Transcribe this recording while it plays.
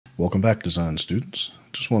Welcome back, design students.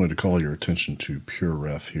 Just wanted to call your attention to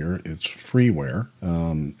PureRef here. It's freeware,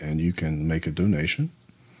 and you can make a donation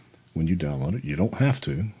when you download it. You don't have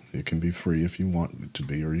to. It can be free if you want it to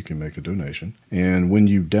be, or you can make a donation. And when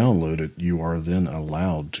you download it, you are then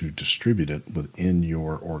allowed to distribute it within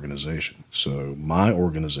your organization. So my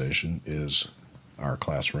organization is our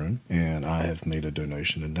classroom, and I have made a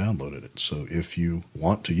donation and downloaded it. So if you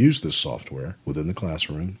want to use this software within the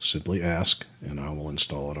classroom, simply ask and I will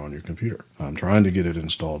install it on your computer. I'm trying to get it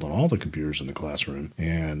installed on all the computers in the classroom,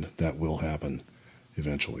 and that will happen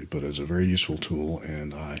eventually, but it's a very useful tool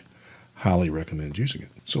and I highly recommend using it.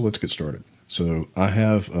 So let's get started. So I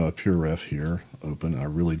have PureRef here open. I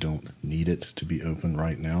really don't need it to be open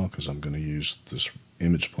right now because I'm going to use this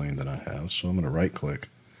image plane that I have. So I'm going to right click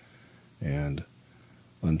and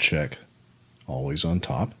uncheck always on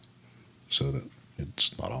top so that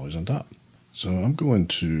it's not always on top. So I'm going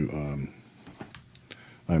to,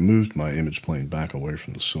 I moved my image plane back away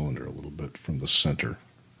from the cylinder a little bit from the center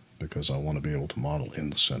because I want to be able to model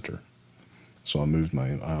in the center. So I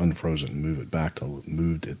unfroze it and moved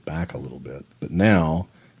it back a little bit. But now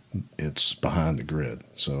it's behind the grid.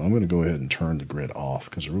 So I'm going to go ahead and turn the grid off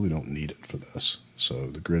because I really don't need it for this. So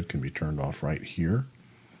the grid can be turned off right here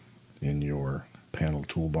in your panel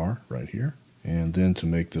toolbar right here. And then to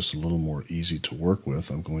make this a little more easy to work with,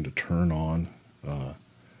 I'm going to turn on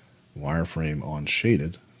wireframe on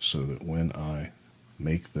shaded so that when I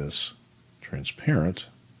make this transparent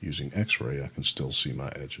using X-ray, I can still see my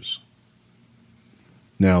edges.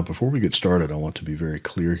 Now, before we get started, I want to be very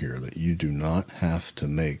clear here that you do not have to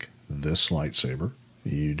make this lightsaber.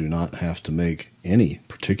 You do not have to make any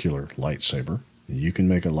particular lightsaber. You can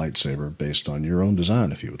make a lightsaber based on your own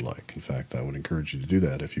design if you would like. In fact, I would encourage you to do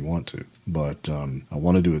that if you want to. But I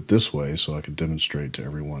want to do it this way so I can demonstrate to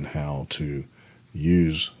everyone how to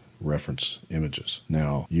use reference images.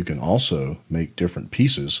 Now, you can also make different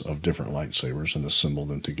pieces of different lightsabers and assemble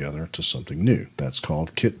them together to something new. That's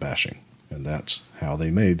called kit bashing. And that's how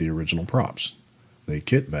they made the original props. They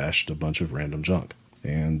kit bashed a bunch of random junk.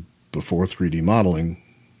 And before 3D modeling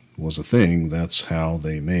was a thing, that's how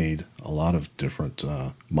they made a lot of different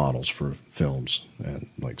models for films, and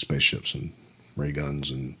like spaceships and ray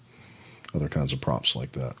guns and other kinds of props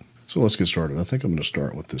like that. So let's get started. I think I'm going to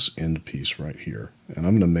start with this end piece right here. And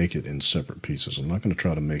I'm going to make it in separate pieces. I'm not going to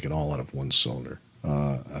try to make it all out of one cylinder.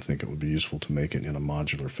 I think it would be useful to make it in a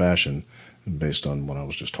modular fashion based on what I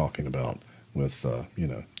was just talking about with the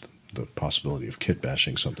possibility of kit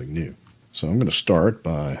bashing something new. So I'm going to start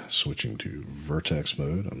by switching to Vertex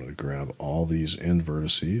mode. I'm going to grab all these end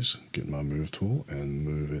vertices, get my move tool, and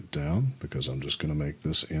move it down because I'm just going to make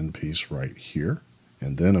this end piece right here.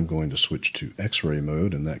 And then I'm going to switch to X-ray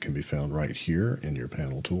mode, and that can be found right here in your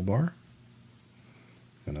panel toolbar.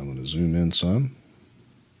 And I'm going to zoom in some.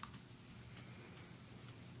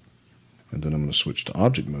 And then I'm going to switch to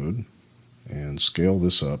object mode and scale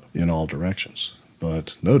this up in all directions.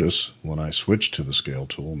 But notice when I switch to the scale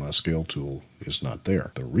tool, my scale tool is not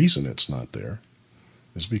there. The reason it's not there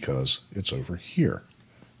is because it's over here.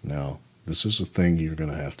 Now, this is a thing you're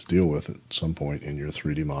going to have to deal with at some point in your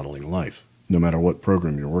 3D modeling life, no matter what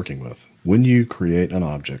program you're working with. When you create an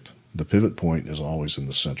object, the pivot point is always in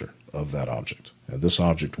the center of that object. And this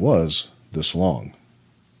object was this long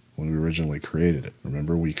when we originally created it.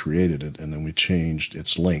 Remember, we created it and then we changed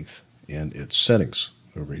its length and its settings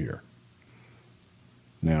over here.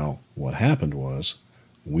 Now, what happened was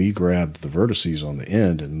we grabbed the vertices on the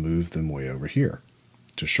end and moved them way over here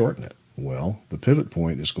to shorten it. Well, the pivot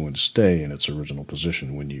point is going to stay in its original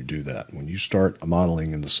position when you do that. When you start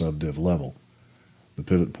modeling in the subdiv level, the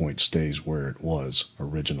pivot point stays where it was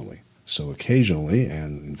originally. So occasionally,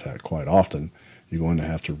 and in fact quite often, you're going to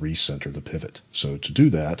have to recenter the pivot. So to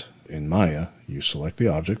do that, in Maya, you select the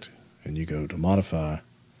object and you go to Modify,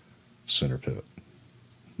 Center Pivot.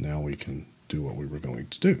 Now we can do what we were going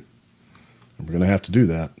to do. And we're going to have to do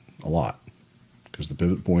that a lot because the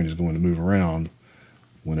pivot point is going to move around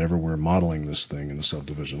whenever we're modeling this thing in the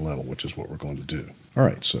subdivision level, which is what we're going to do. All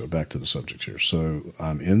right, so back to the subject here. So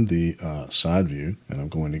I'm in the side view, and I'm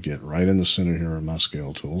going to get right in the center here of my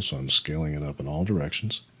scale tool, so I'm scaling it up in all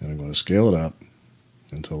directions, and I'm going to scale it up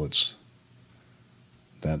until it's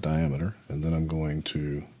that diameter, and then I'm going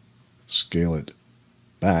to scale it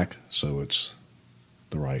back so it's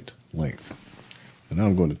the right length. And now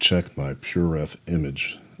I'm going to check my PureRef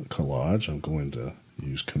image collage. I'm going to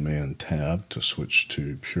use Command Tab to switch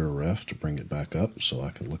to PureRef to bring it back up so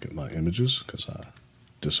I can look at my images because I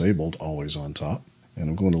disabled always on top. And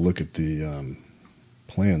I'm going to look at the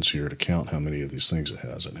plans here to count how many of these things it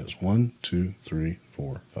has. It has 1, 2, 3,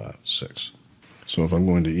 4, 5, 6. So if I'm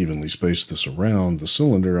going to evenly space this around the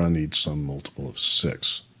cylinder, I need some multiple of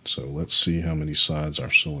 6. So let's see how many sides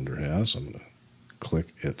our cylinder has. I'm going to click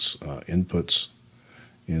its inputs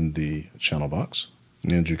in the channel box,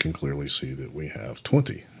 and you can clearly see that we have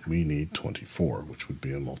 20. We need 24, which would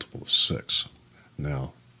be a multiple of 6.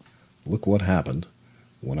 Now, look what happened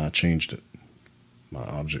when I changed it. My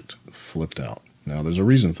object flipped out. Now, there's a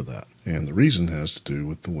reason for that, and the reason has to do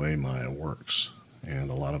with the way Maya works and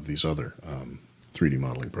a lot of these other 3D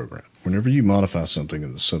modeling programs. Whenever you modify something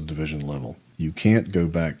at the subdivision level, you can't go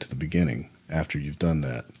back to the beginning after you've done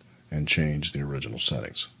that and change the original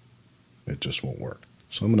settings. It just won't work.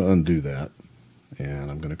 So I'm going to undo that,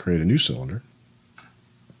 and I'm going to create a new cylinder.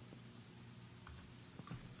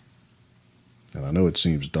 And I know it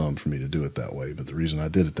seems dumb for me to do it that way, but the reason I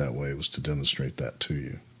did it that way was to demonstrate that to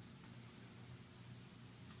you.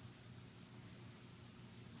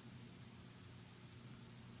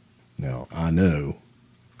 Now, I know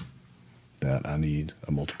that I need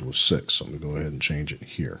a multiple of 6, so I'm going to go ahead and change it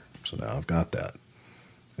here. So now I've got that.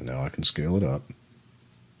 And now I can scale it up.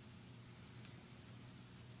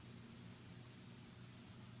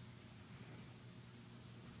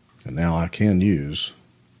 And now I can use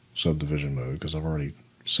subdivision mode because I've already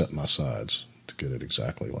set my sides to get it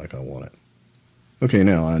exactly like I want it. Okay,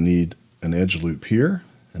 now I need an edge loop here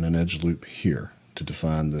and an edge loop here to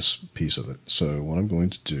define this piece of it. So what I'm going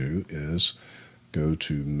to do is go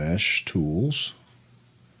to Mesh Tools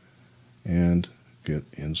and get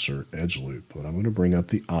Insert Edge Loop. But I'm going to bring up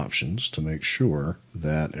the options to make sure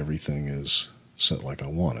that everything is set like I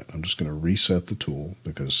want it. I'm just going to reset the tool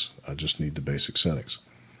because I just need the basic settings.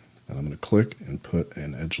 And I'm going to click and put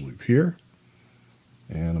an edge loop here,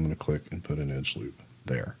 and I'm going to click and put an edge loop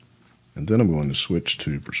there. And then I'm going to switch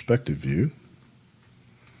to perspective view.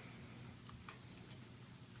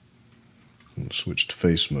 I'm going to switch to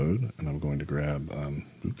face mode, and I'm going to grab,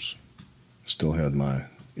 still had my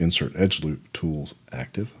insert edge loop tool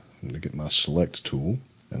active. I'm going to get my select tool,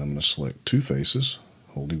 and I'm going to select 2 faces,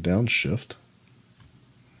 holding down shift,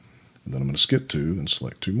 and then I'm going to skip 2 and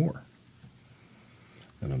select 2 more.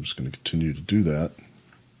 And I'm just going to continue to do that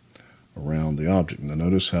around the object. Now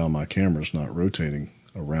notice how my camera is not rotating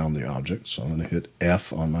around the object, so I'm going to hit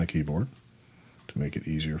F on my keyboard to make it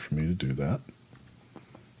easier for me to do that.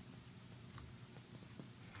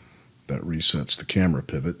 That resets the camera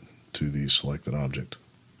pivot to the selected object.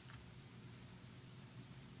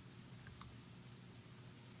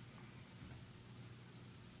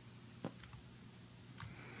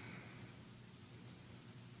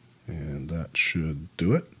 And that should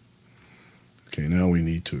do it. Okay, now we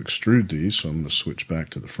need to extrude these, so I'm going to switch back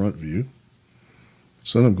to the front view.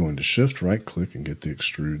 So then I'm going to shift right click and get the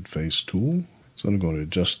extrude face tool. So I'm going to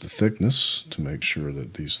adjust the thickness to make sure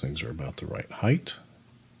that these things are about the right height.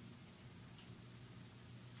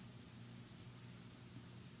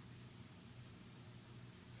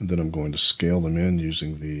 And then I'm going to scale them in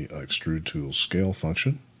using the extrude tool scale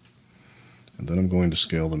function. And then I'm going to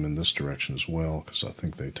scale them in this direction as well because I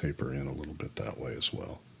think they taper in a little bit that way as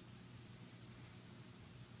well.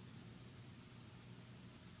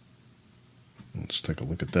 Let's take a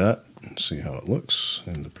look at that and see how it looks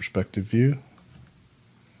in the perspective view.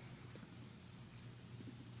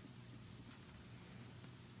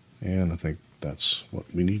 And I think that's what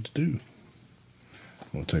we need to do.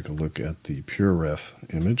 We'll take a look at the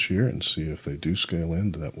PureRef image here and see if they do scale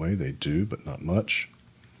in that way. They do, but not much.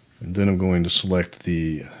 And then I'm going to select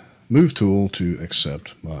the Move tool to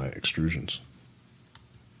accept my extrusions.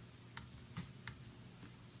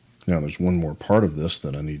 Now there's one more part of this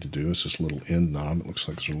that I need to do. It's this little end knob. It looks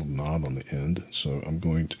like there's a little knob on the end. So I'm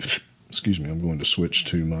going to, I'm going to switch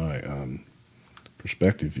to my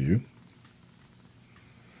perspective view.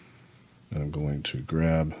 And I'm going to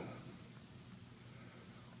grab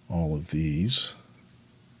all of these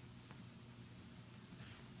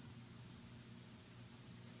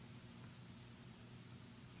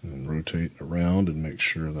and rotate around and make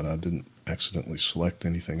sure that I didn't accidentally select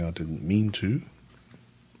anything I didn't mean to.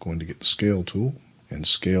 I'm going to get the scale tool and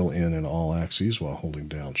scale in all axes while holding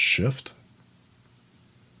down shift.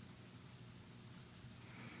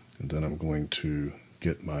 And then I'm going to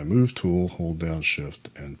get my move tool, hold down shift,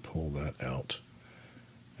 and pull that out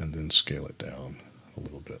and then scale it down a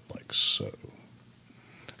little bit like so.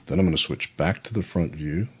 Then I'm going to switch back to the front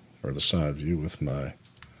view or the side view with my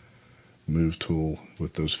move tool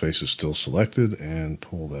with those faces still selected and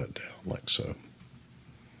pull that down like so.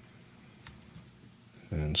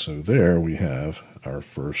 And so there we have our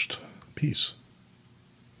first piece.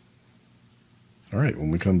 Alright, when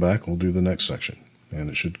we come back we'll do the next section and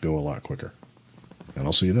it should go a lot quicker. And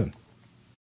I'll see you then.